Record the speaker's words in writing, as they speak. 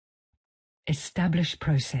Establish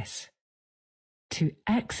process. To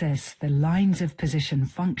access the lines of position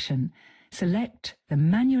function, select the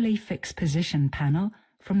Manually Fix Position panel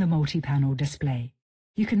from the multi-panel display.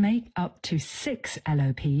 You can make up to 6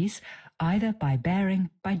 LOPs, either by bearing,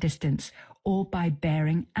 by distance, or by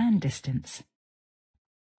bearing and distance.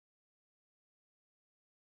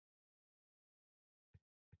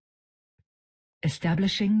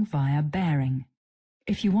 Establishing via bearing.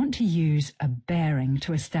 If you want to use a bearing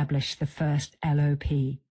to establish the first LOP,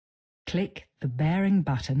 click the bearing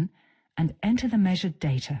button and enter the measured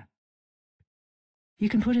data. You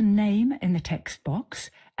can put a name in the text box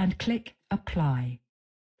and click Apply.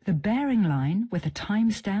 The bearing line with a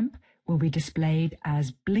timestamp will be displayed as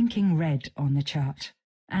blinking red on the chart,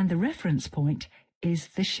 and the reference point is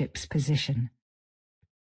the ship's position.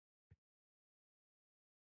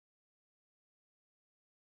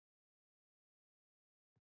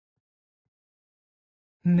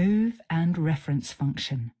 Move and reference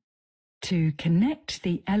function. To connect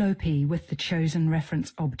the LOP with the chosen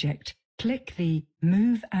reference object, click the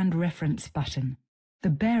Move and Reference button.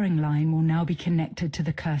 The bearing line will now be connected to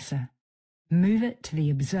the cursor. Move it to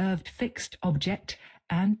the observed fixed object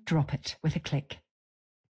and drop it with a click.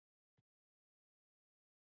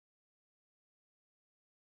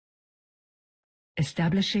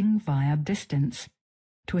 Establishing via distance.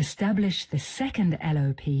 To establish the second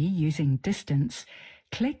LOP using distance,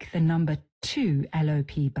 click the number 2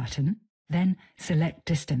 LOP button, then select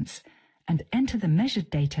distance, and enter the measured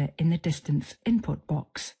data in the distance input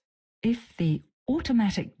box. If the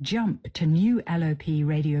automatic jump to new LOP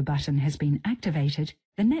radio button has been activated,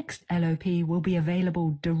 the next LOP will be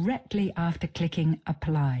available directly after clicking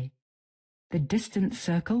Apply. The distance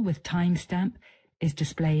circle with timestamp is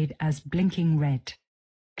displayed as blinking red.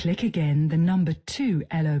 Click again the number 2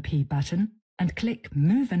 LOP button and click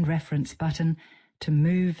Move and Reference button to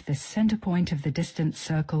move the center point of the distance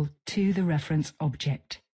circle to the reference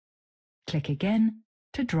object. Click again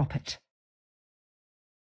to drop it.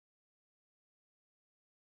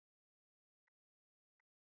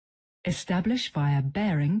 Establish via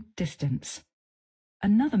bearing distance.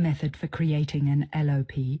 Another method for creating an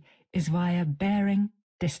LOP is via bearing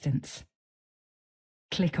distance.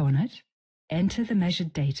 Click on it, enter the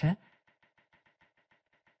measured data,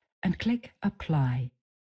 and click Apply.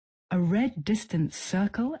 A red distance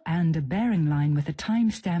circle and a bearing line with a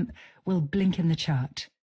timestamp will blink in the chart.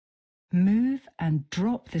 Move and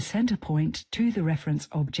drop the center point to the reference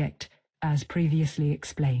object, as previously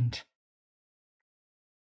explained.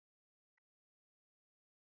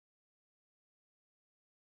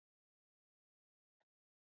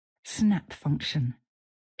 Snap function.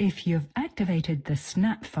 If you've activated the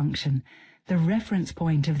snap function, the reference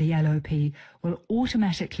point of the LOP will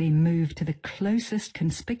automatically move to the closest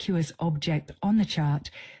conspicuous object on the chart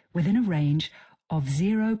within a range of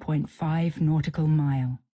 0.5 nautical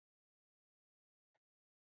mile.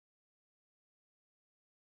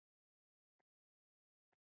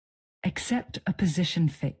 Accept a position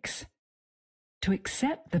fix. To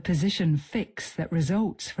accept the position fix that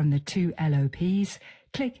results from the 2 LOPs,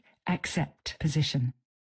 click Accept Position.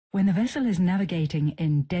 When the vessel is navigating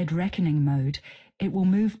in dead reckoning mode, it will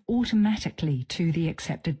move automatically to the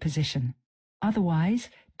accepted position. Otherwise,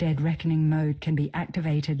 dead reckoning mode can be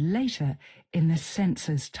activated later in the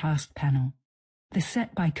Sensors task panel. The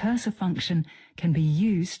Set by Cursor function can be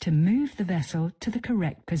used to move the vessel to the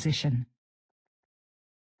correct position.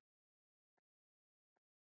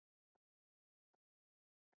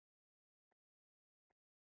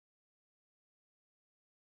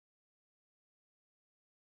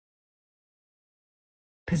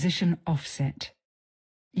 Position offset.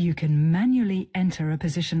 You can manually enter a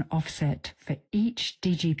position offset for each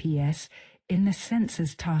DGPS in the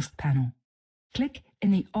Sensors task panel. Click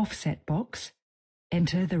in the Offset box,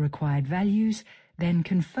 enter the required values, then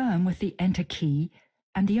confirm with the Enter key,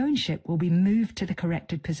 and the own ship will be moved to the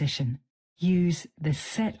corrected position. Use the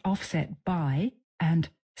Set Offset By and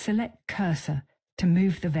select Cursor to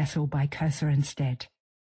move the vessel by cursor instead.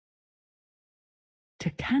 To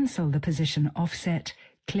cancel the position offset,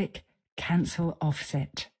 click Cancel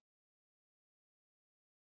Offset.